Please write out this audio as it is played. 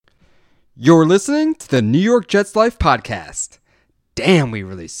You're listening to the New York Jets Life podcast. Damn, we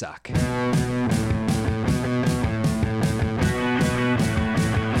really suck.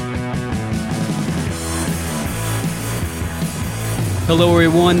 Hello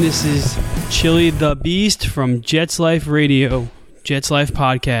everyone, this is Chili the Beast from Jets Life Radio, Jets Life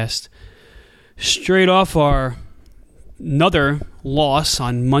podcast. Straight off another loss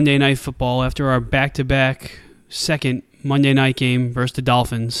on Monday Night Football after our back-to-back second Monday night game versus the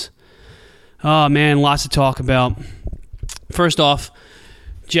Dolphins. Oh man, lots to talk about. First off,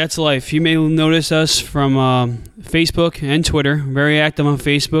 Jets Life. You may notice us from Facebook and Twitter. Very active on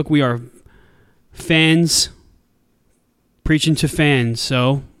Facebook. We are fans preaching to fans.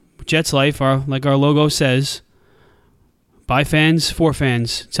 So, Jets Life, like our logo says, by fans, for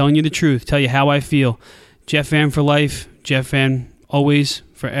fans. Telling you the truth. Tell you how I feel. Jet fan for life. Jet fan always,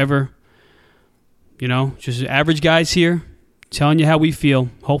 forever. You know, just average guys here. Telling you how we feel.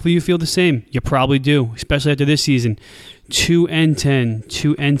 Hopefully you feel the same. You probably do, especially after this season.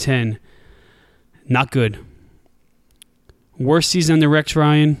 2-10. Not good. Worst season under Rex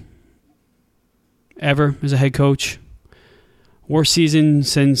Ryan ever as a head coach. Worst season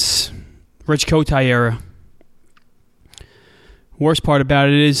since Rich Kotite era. Worst part about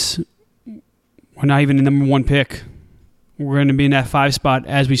it is we're not even the number one pick. We're going to be in that 5 spot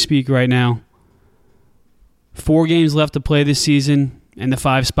as we speak right now. 4 games left to play this season, and the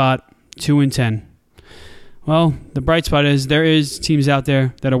 5 spot, 2-10. Well, the bright spot is there is teams out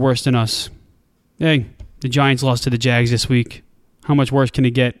there that are worse than us. Hey, the Giants lost to the Jags this week. How much worse can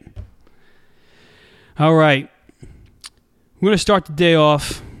it get? All right. We're going to start the day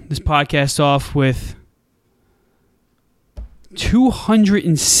off, this podcast off, with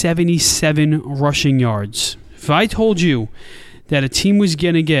 277 rushing yards. If I told you that a team was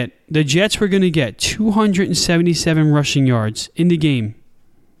going to get, the Jets were going to get 277 rushing yards in the game,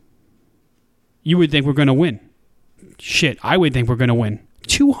 you would think we're going to win. Shit, I would think we're going to win.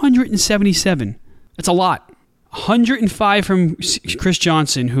 277. That's a lot. 105 from Chris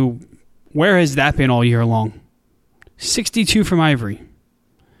Johnson, who, where has that been all year long? 62 from Ivory.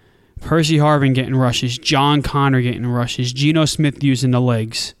 Percy Harvin getting rushes. John Connor getting rushes. Geno Smith using the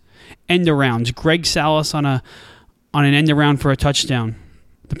legs. End arounds. Greg Salas on an end around for a touchdown.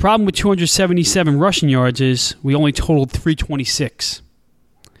 The problem with 277 rushing yards is we only totaled 326.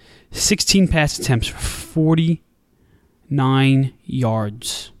 16 pass attempts for 49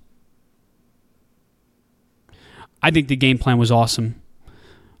 yards. I think the game plan was awesome.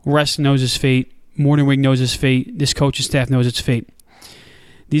 Russ knows his fate. Morningwig knows his fate. This coaching staff knows its fate.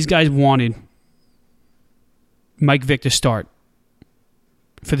 These guys wanted Mike Vick to start.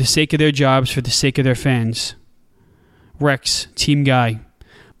 For the sake of their jobs, for the sake of their fans. Rex, team guy.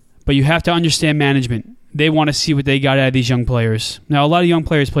 But you have to understand management. They want to see what they got out of these young players. Now, a lot of young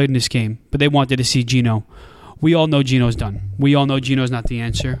players played in this game, but they wanted to see Geno. We all know Geno's done. We all know Geno's not the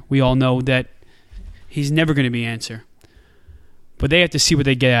answer. We all know that he's never going to be the answer. But they have to see what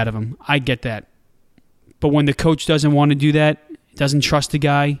they get out of him. I get that. But when the coach doesn't want to do that, doesn't trust the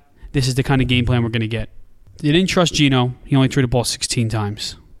guy, this is the kind of game plan we're going to get. They didn't trust Geno. He only threw the ball 16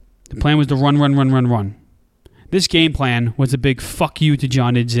 times. The plan was to run. This game plan was a big fuck you to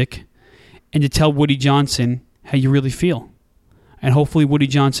John Idzik and to tell Woody Johnson how you really feel. And hopefully Woody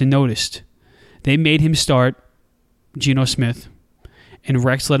Johnson noticed. They made him start Geno Smith, and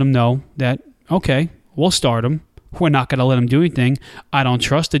Rex let him know that, okay, we'll start him. We're not going to let him do anything. I don't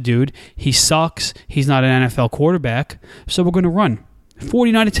trust the dude. He sucks. He's not an NFL quarterback. So we're going to run.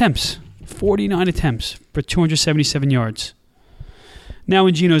 49 attempts for 277 yards. Now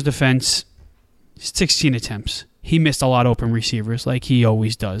in Geno's defense, 16 attempts. He missed a lot of open receivers like he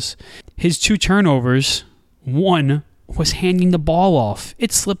always does. His 2 turnovers, one was handing the ball off.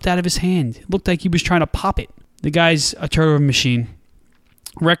 It slipped out of his hand. It looked like he was trying to pop it. The guy's a turnover machine.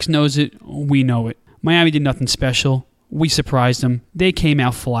 Rex knows it. We know it. Miami did nothing special. We surprised them. They came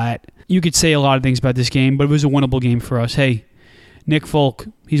out flat. You could say a lot of things about this game, but it was a winnable game for us. Hey, Nick Folk,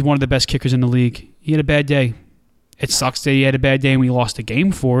 he's one of the best kickers in the league. He had a bad day. It sucks that he had a bad day and we lost the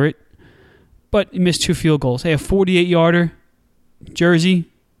game for it. But he missed 2 field goals. Hey, a 48-yarder, Jersey,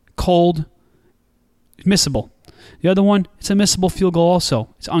 cold, missable. The other one, it's a missable field goal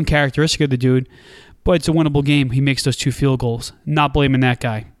also. It's uncharacteristic of the dude, but it's a winnable game. He makes those 2 field goals. Not blaming that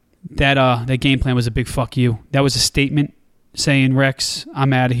guy. That game plan was a big fuck you. That was a statement saying, Rex,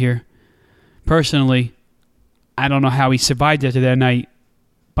 I'm out of here. Personally, I don't know how he survived after that night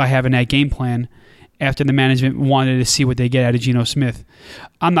by having that game plan after the management wanted to see what they get out of Geno Smith.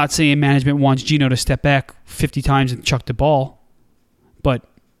 I'm not saying management wants Geno to step back 50 times and chuck the ball, but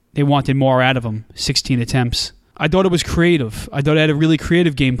they wanted more out of him. 16 attempts. I thought it was creative. I thought it had a really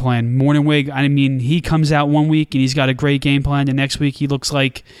creative game plan. Mornhinweg, I mean, he comes out one week and he's got a great game plan. The next week he looks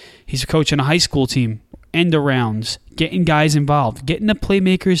like he's coaching a high school team. End arounds, getting guys involved, getting the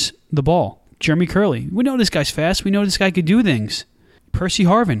playmakers the ball. Jeremy Curley, we know this guy's fast. We know this guy could do things. Percy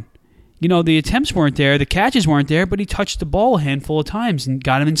Harvin, the attempts weren't there, the catches weren't there, but he touched the ball a handful of times and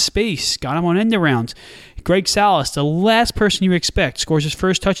got him in space, got him on end arounds. Greg Salas, the last person you expect, scores his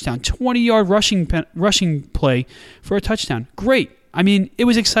first touchdown, 20-yard rushing play for a touchdown. Great. I mean, it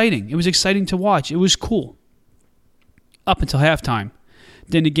was exciting. It was exciting to watch. It was cool. Up until halftime.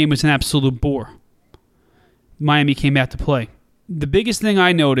 Then the game was an absolute bore. Miami came out to play. The biggest thing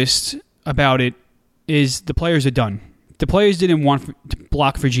I noticed about it is the players are done. The players didn't want to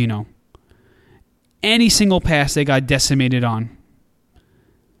block for Geno. Any single pass they got decimated on.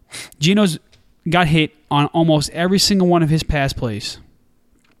 Geno's got hit on almost every single one of his pass plays.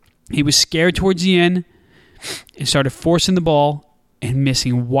 He was scared towards the end and started forcing the ball and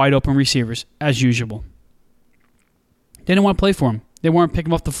missing wide open receivers as usual. They didn't want to play for him. They weren't picking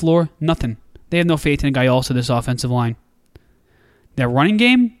him off the floor. Nothing. They have no faith in a guy also this offensive line. Their running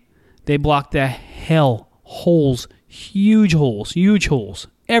game, they blocked the holes, huge holes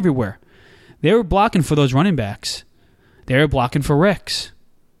everywhere. They were blocking for those running backs. They were blocking for Rex.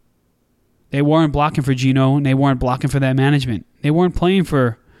 They weren't blocking for Geno, and they weren't blocking for that management. They weren't playing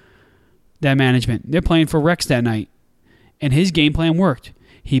for that management. They're playing for Rex that night. And his game plan worked.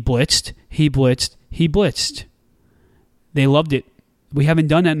 He blitzed. They loved it. We haven't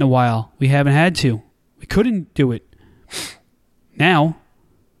done that in a while. We haven't had to. We couldn't do it. Now,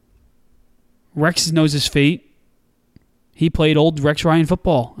 Rex knows his fate. He played old Rex Ryan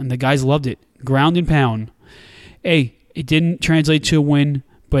football, and the guys loved it. Ground and pound. Hey, it didn't translate to a win,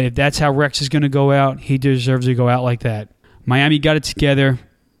 but if that's how Rex is going to go out, he deserves to go out like that. Miami got it together.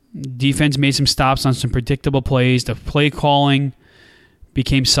 Defense made some stops on some predictable plays. The play calling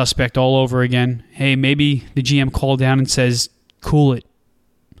became suspect all over again. Hey, maybe the GM called down and says, cool it.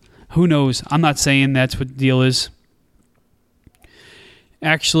 Who knows? I'm not saying that's what the deal is.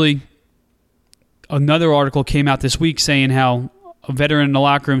 Actually, another article came out this week saying how a veteran in the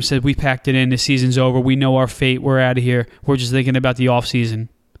locker room said, we packed it in, the season's over, we know our fate, we're out of here, we're just thinking about the offseason.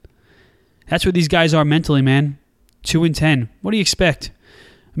 That's what these guys are mentally, man. 2-10. What do you expect?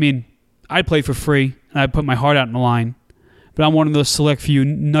 I mean, I'd play for free, and I'd put my heart out on the line, but I'm one of those select few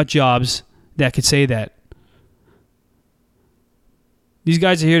nut jobs that could say that. These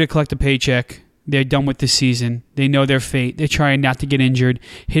guys are here to collect a paycheck. They're done with this season. They know their fate. They're trying not to get injured,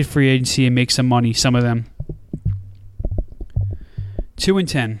 hit free agency, and make some money, some of them.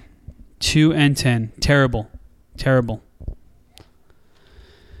 2-10. 2-10. Terrible.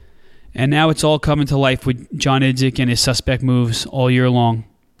 And now it's all coming to life with John Idzik and his suspect moves all year long.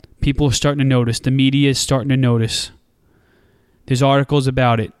 People are starting to notice. The media is starting to notice. There's articles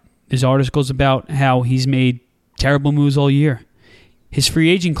about it. There's articles about how he's made terrible moves all year. His free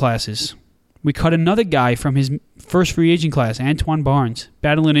agent classes. We cut another guy from his first free agent class, Antoine Barnes,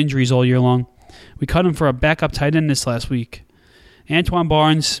 battling injuries all year long. We cut him for a backup tight end this last week. Antoine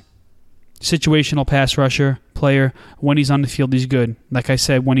Barnes, situational pass rusher, player. When he's on the field, he's good. Like I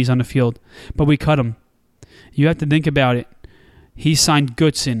said, when he's on the field. But we cut him. You have to think about it. He signed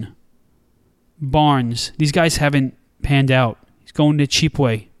Goodson, Barnes. These guys haven't panned out. He's going the cheap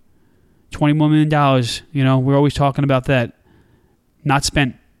way. $21 million. We're always talking about that. Not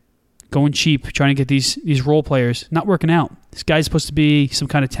spent. Going cheap, trying to get these role players. Not working out. This guy's supposed to be some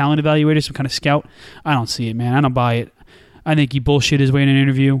kind of talent evaluator, some kind of scout. I don't see it, man. I don't buy it. I think he bullshit his way in an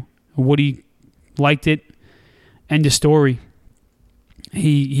interview. Woody liked it. End of story.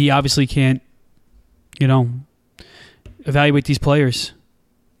 He obviously can't, evaluate these players.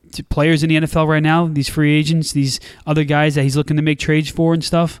 Players in the NFL right now, these free agents, these other guys that he's looking to make trades for and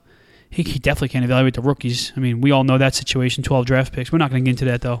stuff, he definitely can't evaluate the rookies. I mean, we all know that situation, 12 draft picks. We're not going to get into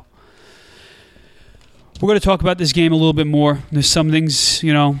that, though. We're going to talk about this game a little bit more. There's some things,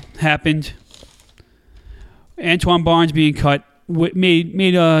 happened. Antoine Barnes being cut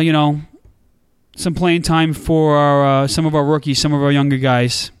made some playing time for some of our rookies, some of our younger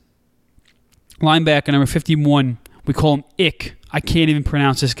guys. Linebacker number 51, we call him Ick. I can't even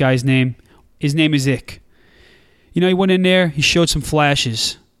pronounce this guy's name. His name is Ick. He went in there, he showed some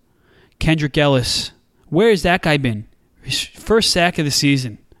flashes. Kendrick Ellis. Where has that guy been? His first sack of the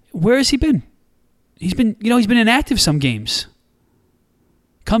season. Where has he been? He's been inactive some games.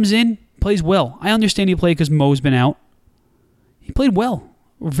 Comes in, plays well. I understand he played because Mo's been out. He played well.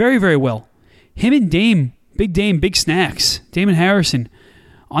 Very, very well. Him and Big Snacks, Damon Harrison,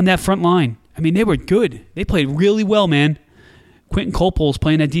 on that front line. I mean, they were good. They played really well, man. Quentin Coppols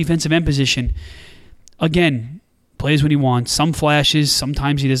playing that defensive end position. Again, Plays when he wants. Some flashes,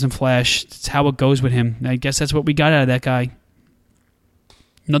 sometimes he doesn't flash. That's how it goes with him. I guess that's what we got out of that guy.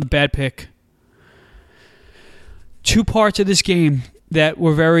 Another bad pick. Two parts of this game that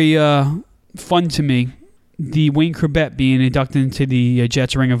were very fun to me. The Wayne Chrebet being inducted into the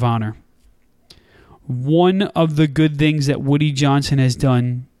Jets Ring of Honor. One of the good things that Woody Johnson has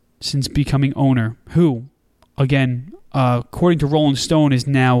done since becoming owner, who, again, according to Rolling Stone, is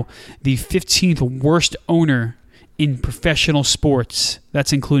now the 15th worst owner in professional sports.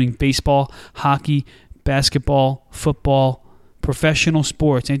 That's including baseball, hockey, basketball, football, professional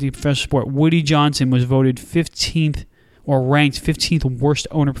sports, anti-professional sport. Woody Johnson was voted 15th or ranked 15th worst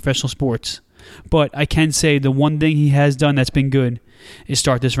owner of professional sports. But I can say the one thing he has done that's been good is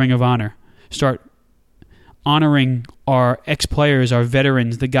start this Ring of Honor. Start honoring our ex-players, our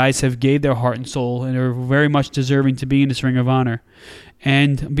veterans, the guys have gave their heart and soul and are very much deserving to be in this Ring of Honor.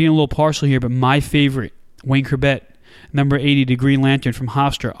 And I'm being a little partial here, but my favorite, Wayne Chrebet, number 80, the Green Lantern from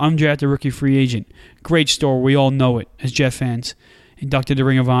Hofstra, undrafted rookie free agent. Great story. We all know it as Jet fans. Inducted to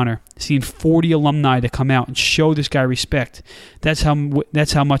Ring of Honor. Seeing 40 alumni to come out and show this guy respect. That's how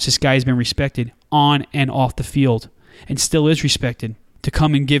much this guy has been respected on and off the field and still is respected. To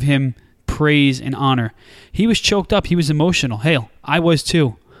come and give him praise and honor. He was choked up. He was emotional. Hell, I was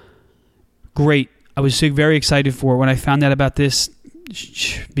too. Great. I was very excited for it when I found out about this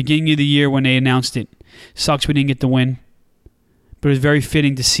beginning of the year when they announced it. Sucks we didn't get the win. But it was very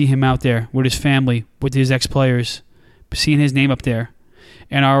fitting to see him out there with his family, with his ex-players, seeing his name up there.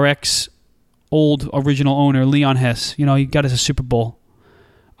 And our ex-old original owner, Leon Hess, he got us a Super Bowl.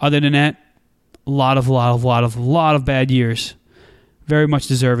 Other than that, a lot of bad years. Very much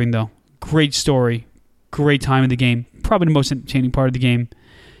deserving, though. Great story. Great time of the game. Probably the most entertaining part of the game.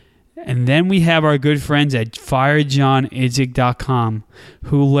 And then we have our good friends at FireJohnIdzik.com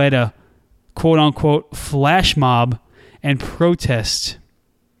who led a quote-unquote flash mob and protest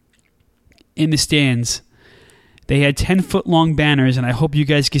in the stands. They had 10-foot-long banners, and I hope you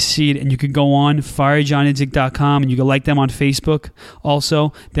guys can see it, and you can go on FireJohnIdzik.com, and you can like them on Facebook.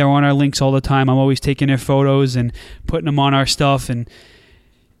 Also, they're on our links all the time. I'm always taking their photos and putting them on our stuff, and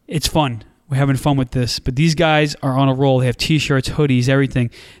it's fun. We're having fun with this. But these guys are on a roll. They have T-shirts, hoodies, everything.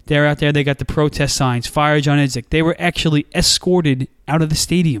 They're out there. They got the protest signs, Fire John Idzik. They were actually escorted out of the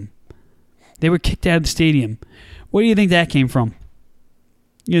stadium. They were kicked out of the stadium. Where do you think that came from?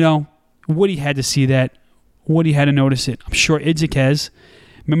 Woody had to see that. Woody had to notice it. I'm sure Idzik has.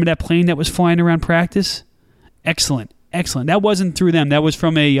 Remember that plane that was flying around practice? Excellent. That wasn't through them. That was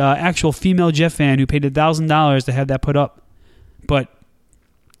from a actual female Jet fan who paid $1,000 to have that put up. But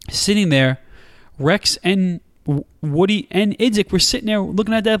sitting there, Rex and Woody and Idzik were sitting there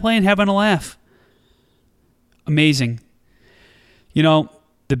looking at that plane, having a laugh. Amazing.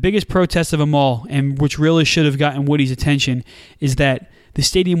 The biggest protest of them all, and which really should have gotten Woody's attention, is that the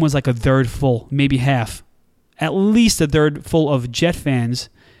stadium was like a third full, maybe half. At least a third full of Jet fans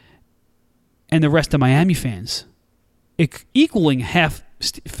and the rest of Miami fans. Equaling half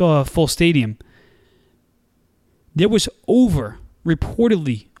full stadium. There was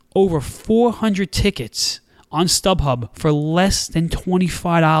reportedly over 400 tickets on StubHub for less than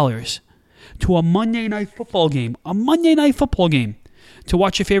 $25 to a Monday Night Football game. To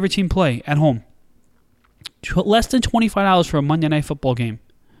watch your favorite team play at home. Less than $25 for a Monday Night Football game.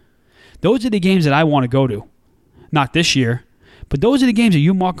 Those are the games that I want to go to. Not this year, but those are the games that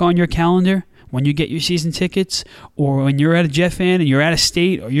you mark on your calendar when you get your season tickets, or when you're at a Jet fan and you're out of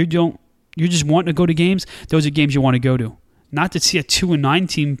state, or you're just wanting to go to games. Those are games you want to go to. Not to see a 2-9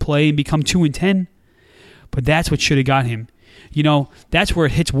 team play and become 2-10, but that's what should have got him. That's where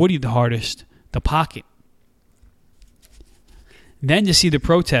it hits Woody the hardest, the pocket. Then to see the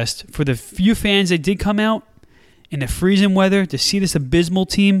protest, for the few fans that did come out in the freezing weather to see this abysmal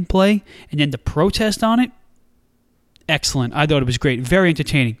team play and then to protest on it, excellent. I thought it was great. Very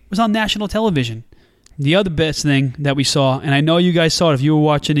entertaining. It was on national television. The other best thing that we saw, and I know you guys saw it if you were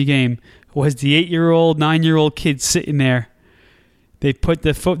watching the game, was the 8-year-old, 9-year-old kid sitting there. They put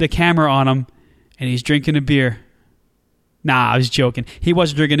the camera on him, and he's drinking a beer. Nah, I was joking. He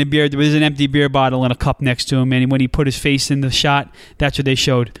wasn't drinking a beer. There was an empty beer bottle and a cup next to him, and when he put his face in the shot, that's what they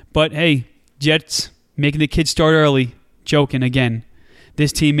showed. But hey, Jets making the kids start early. Joking again.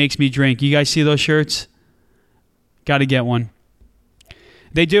 This team makes me drink. You guys see those shirts? Got to get one.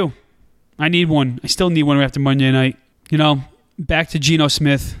 They do. I need one. I still need one after Monday night. Back to Geno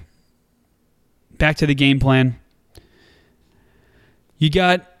Smith. Back to the game plan. You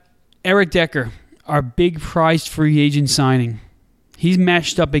got Eric Decker, our big prized free agent signing. He's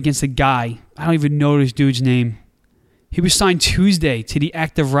matched up against a guy. I don't even know this dude's name. He was signed Tuesday to the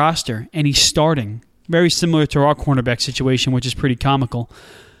active roster, and he's starting. Very similar to our cornerback situation, which is pretty comical.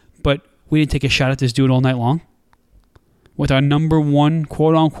 But we didn't take a shot at this dude all night long. With our number one,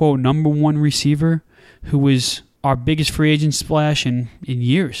 quote-unquote, number one receiver, who was our biggest free agent splash in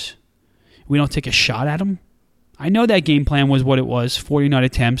years. We don't take a shot at him? I know that game plan was what it was, 49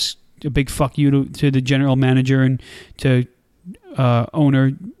 attempts, a big fuck you to the general manager and to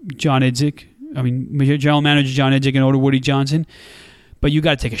owner John Idzik. I mean, general manager John Idzik and owner Woody Johnson. But you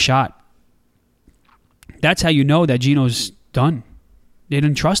got to take a shot. That's how you know that Geno's done. They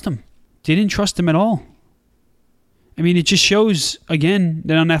didn't trust him. They didn't trust him at all. I mean, it just shows, again,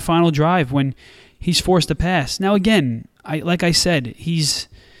 that on that final drive when he's forced to pass. Now, again, like I said, it's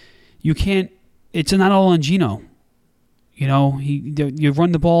not all on Geno. You know, you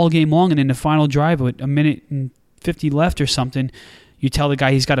run the ball all game long, and in the final drive with a minute and 50 left or something, you tell the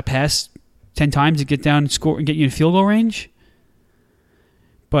guy he's got to pass 10 times to get down and score and get you in field goal range.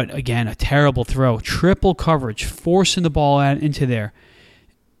 But again, a terrible throw. Triple coverage, forcing the ball into there.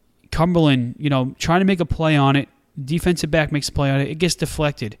 Cumberland, trying to make a play on it. Defensive back makes a play on it. It gets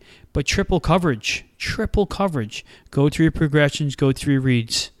deflected. But triple coverage. Go through your progressions, go through your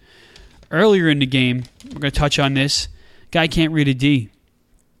reads. Earlier in the game, we're going to touch on this. Guy can't read a D.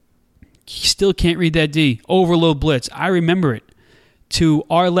 He still can't read that D. Overload blitz. I remember it. To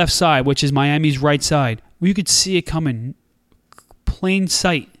our left side, which is Miami's right side. You could see it coming. Plain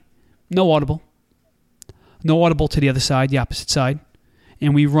sight. No audible. No audible to the other side, the opposite side.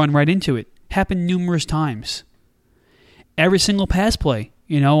 And we run right into it. Happened numerous times. Every single pass play.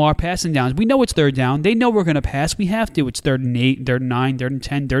 Our passing downs. We know it's third down. They know we're going to pass. We have to. It's 3rd and 8, 3rd and 9, 3rd and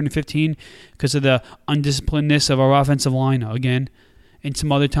 10, 3rd and 15 because of the undisciplinedness of our offensive line again and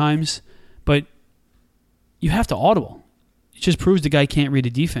some other times. But you have to audible. It just proves the guy can't read a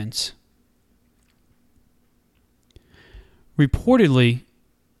defense. Reportedly,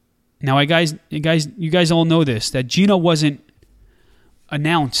 now you guys all know this, that Geno wasn't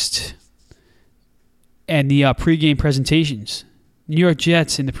announced in the pregame presentations. New York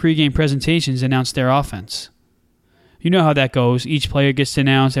Jets in the pregame presentations announced their offense. You know how that goes. Each player gets to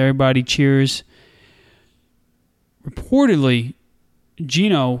announce. Everybody cheers. Reportedly,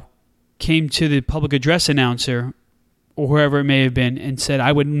 Geno came to the public address announcer or whoever it may have been and said,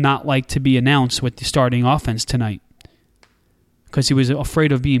 I would not like to be announced with the starting offense tonight because he was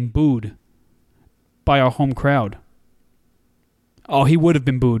afraid of being booed by our home crowd. Oh, he would have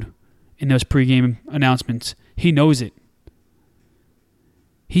been booed in those pregame announcements. He knows it.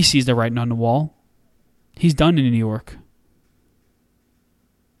 He sees the writing on the wall. He's done in New York.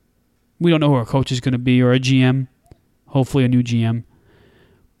 We don't know who our coach is going to be or a GM. Hopefully a new GM.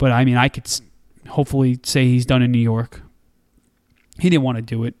 But, I could hopefully say he's done in New York. He didn't want to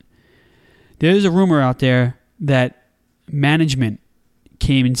do it. There's a rumor out there that management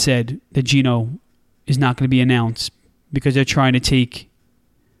came and said that Geno is not going to be announced because they're trying to take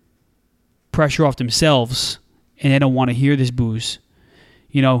pressure off themselves and they don't want to hear this booze.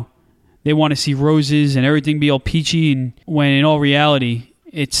 They want to see roses and everything be all peachy, and when in all reality,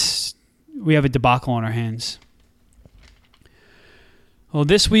 we have a debacle on our hands. Well,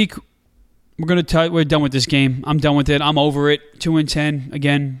 this week we're done with this game. I'm done with it. I'm over it. 2-10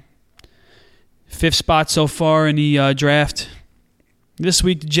 again. 5th spot so far in the draft. This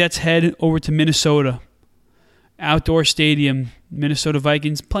week the Jets head over to Minnesota. Outdoor stadium. Minnesota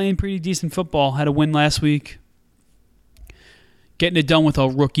Vikings playing pretty decent football. Had a win last week. Getting it done with a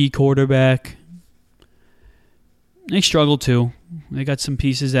rookie quarterback. They struggle too. They got some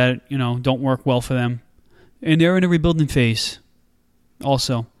pieces that, don't work well for them. And they're in a rebuilding phase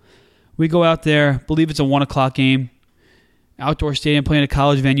also. We go out there, believe it's a 1 o'clock game. Outdoor stadium, playing a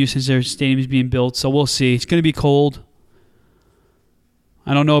college venue since their stadium is being built. So we'll see. It's going to be cold.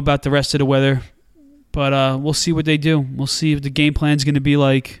 I don't know about the rest of the weather. But we'll see what they do. We'll see if the game plan is going to be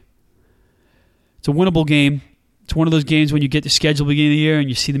like. It's a winnable game. It's one of those games when you get the schedule beginning of the year and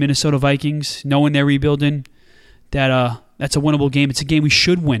you see the Minnesota Vikings, knowing they're rebuilding, that's a winnable game. It's a game we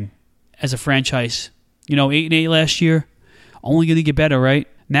should win as a franchise. 8-8 last year. Only going to get better, right?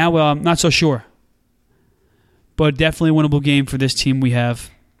 Now, I'm not so sure. But definitely a winnable game for this team we have.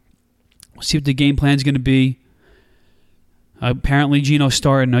 We'll see what the game plan is going to be. Apparently, Geno's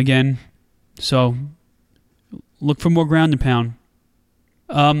starting again. So, look for more ground and pound.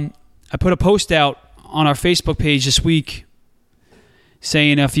 I put a post out on our Facebook page this week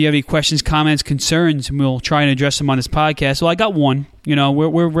saying if you have any questions, comments, concerns, and we'll try and address them on this podcast. Well, I got one.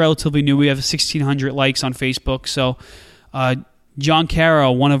 We're relatively new. We have 1,600 likes on Facebook. So, John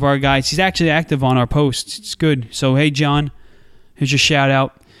Caro, one of our guys, he's actually active on our posts. It's good. So, hey, John, here's your shout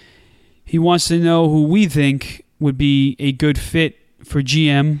out. He wants to know who we think would be a good fit for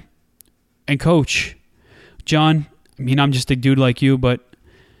GM and coach John, I mean, I'm just a dude like you, but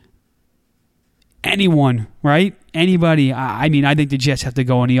anyone, right? Anybody. I mean, I think the Jets have to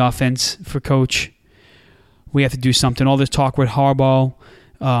go on the offense for coach. We have to do something. All this talk with Harbaugh,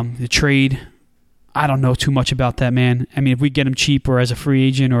 the trade, I don't know too much about that, man. I mean, if we get him cheap or as a free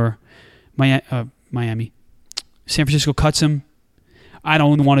agent or Miami, San Francisco cuts him, I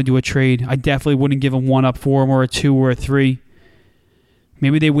don't want to do a trade. I definitely wouldn't give him one up for him or a 2 or a 3.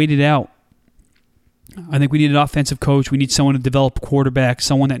 Maybe they wait it out. I think we need an offensive coach. We need someone to develop quarterback,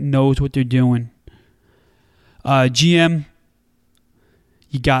 someone that knows what they're doing. GM,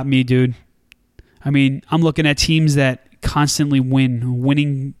 you got me, dude. I mean, I'm looking at teams that constantly win,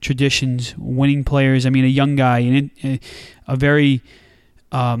 winning traditions, winning players. I mean, a young guy, a very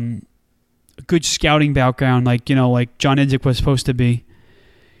good scouting background, like John Idzik was supposed to be.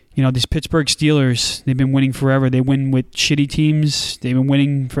 These Pittsburgh Steelers, they've been winning forever. They win with shitty teams. They've been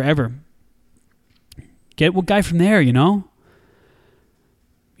winning forever. Get a guy from there,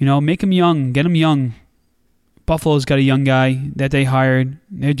 make him young, get him young. Buffalo's got a young guy that they hired.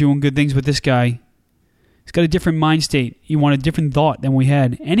 They're doing good things with this guy. He's got a different mind state. You want a different thought than we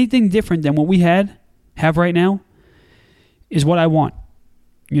had. Anything different than what we have right now is what I want.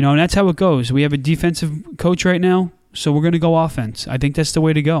 And that's how it goes. We have a defensive coach right now, so we're going to go offense. I think that's the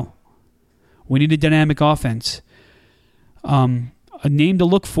way to go. We need a dynamic offense. A name to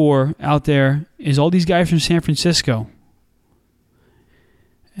look for out there is all these guys from San Francisco.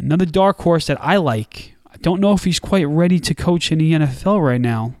 Another dark horse that I like. I don't know if he's quite ready to coach in the NFL right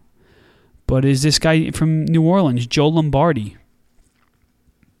now, but is this guy from New Orleans, Joe Lombardi.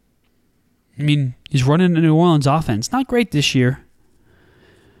 I mean, he's running the New Orleans offense. Not great this year.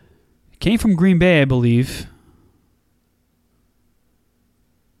 Came from Green Bay, I believe.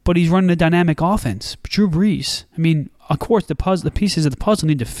 But he's running a dynamic offense. Drew Brees. I mean, of course, the pieces of the puzzle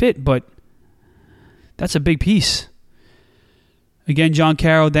need to fit, but that's a big piece. Again, John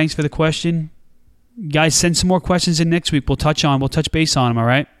Carroll, thanks for the question. Guys, send some more questions in next week. We'll touch base on them, all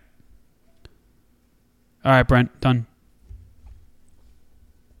right? All right, Brent, done.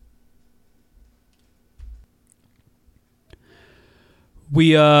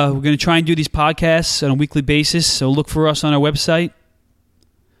 We're going to try and do these podcasts on a weekly basis, so look for us on our website.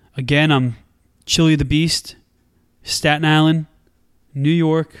 Again, I'm Chili the Beast, Staten Island, New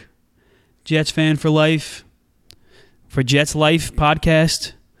York, Jets fan for life, for Jets Life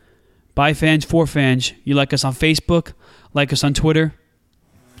podcast. By fans, for fans. You like us on Facebook, like us on Twitter.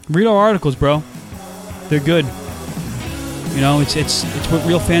 Read our articles, bro. They're good. It's what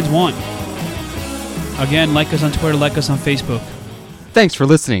real fans want. Again, like us on Twitter, like us on Facebook. Thanks for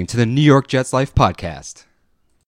listening to the New York Jets Life podcast.